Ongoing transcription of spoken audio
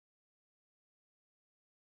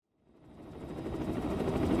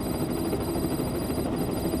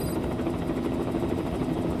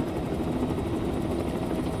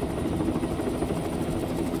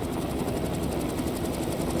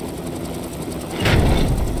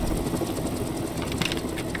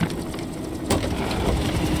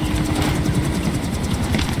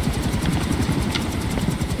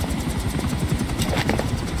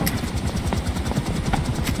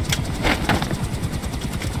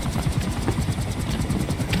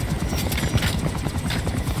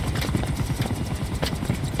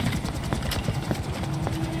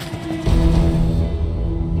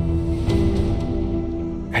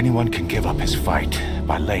Anyone can give up his fight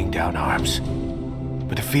by laying down arms.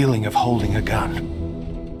 But the feeling of holding a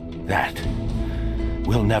gun, that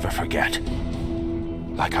we'll never forget.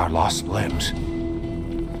 Like our lost limbs,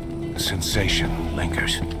 the sensation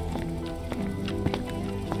lingers.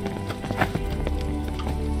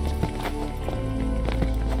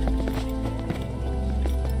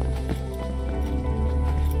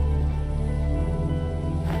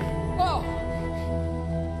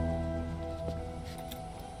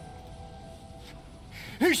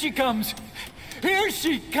 Here she comes! Here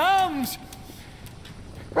she comes!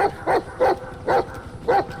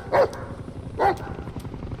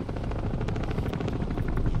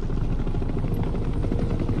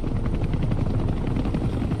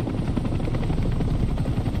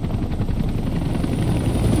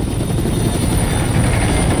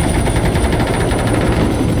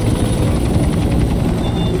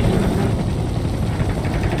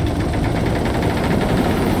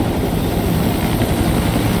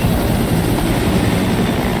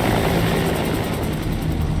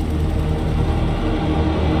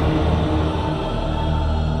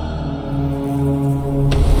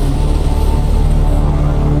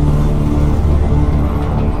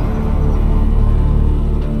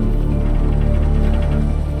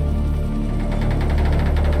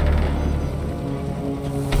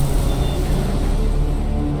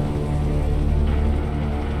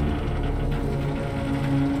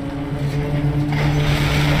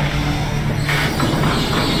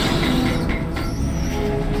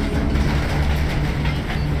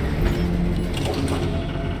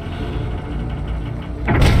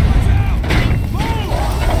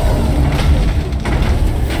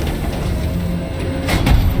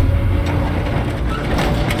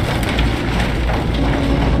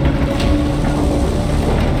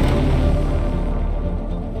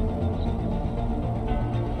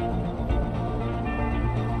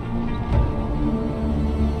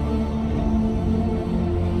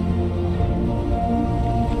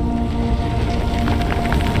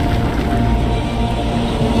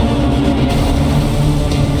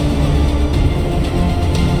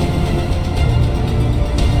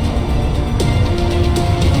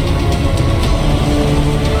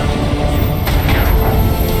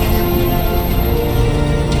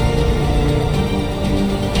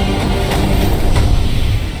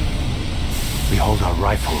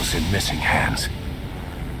 In missing hands.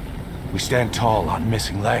 We stand tall on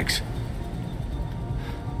missing legs.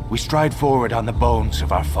 We stride forward on the bones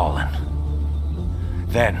of our fallen.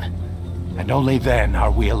 Then, and only then,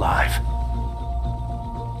 are we alive.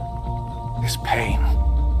 This pain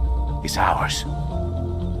is ours,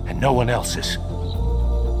 and no one else's.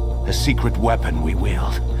 The secret weapon we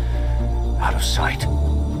wield, out of sight.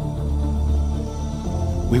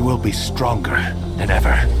 We will be stronger than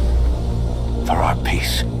ever, for our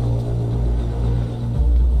peace.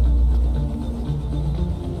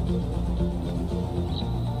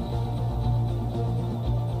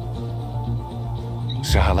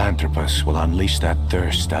 Sahelanthropus will unleash that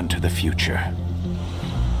thirst unto the future.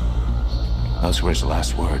 Those were his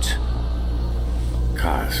last words.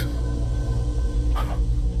 Kaz.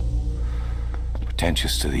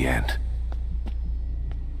 Pretentious to the end.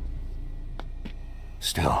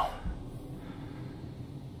 Still,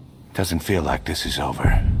 doesn't feel like this is over.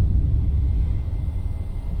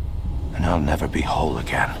 And I'll never be whole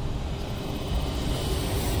again.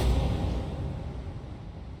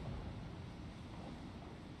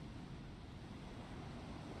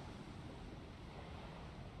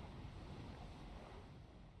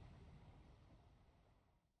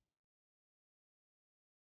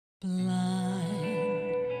 Blind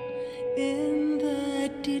in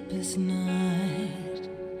the deepest night,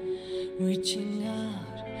 reaching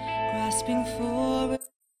out, grasping for it.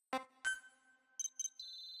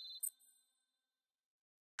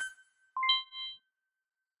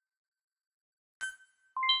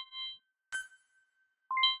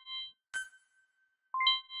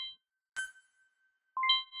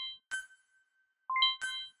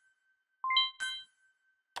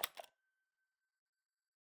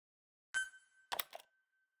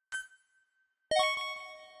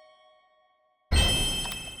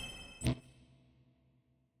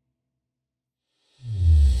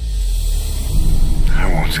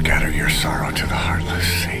 Scatter your sorrow to the heartless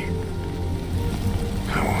sea.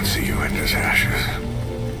 I won't see you in his ashes.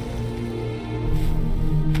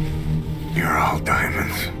 You're all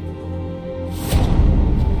diamonds.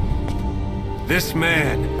 This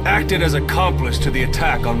man acted as accomplice to the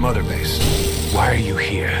attack on Mother Base. Why are you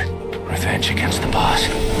here? Revenge against the boss?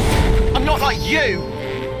 I'm not like you!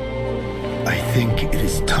 I think it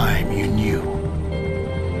is time you knew.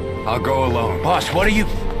 I'll go alone. Boss, what are you...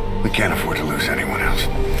 We can't afford to lose anyone else.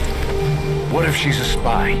 What if she's a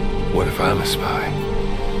spy? What if I'm a spy?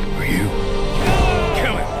 Or you?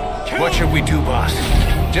 Kill him! What should we do, boss?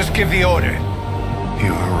 Just give the order.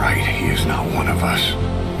 You are right. He is not one of us.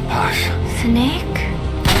 Boss. Snake?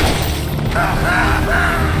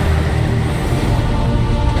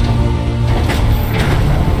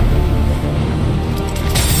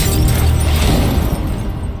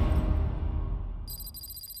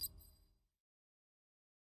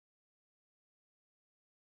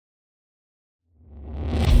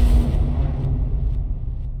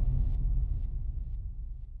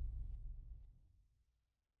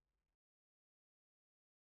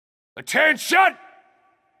 Attention!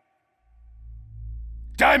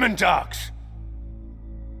 Diamond Dogs!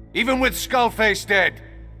 Even with Skullface dead,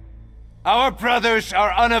 our brothers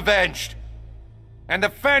are unavenged. And the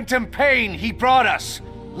phantom pain he brought us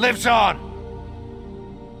lives on.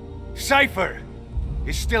 Cypher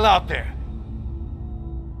is still out there.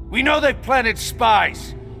 We know they've planted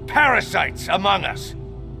spies, parasites among us.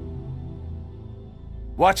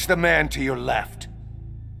 Watch the man to your left,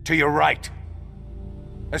 to your right.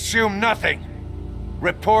 Assume nothing.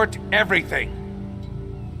 Report everything.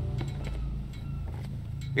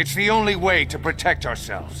 It's the only way to protect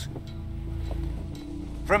ourselves.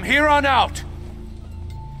 From here on out,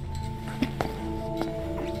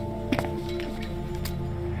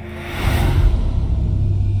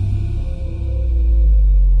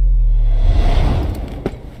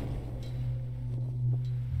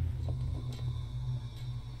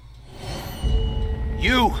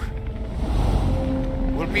 you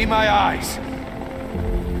will be my eyes.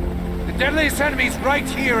 The deadliest enemy's right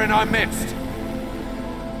here in our midst.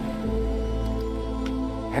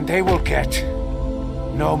 And they will get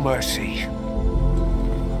no mercy.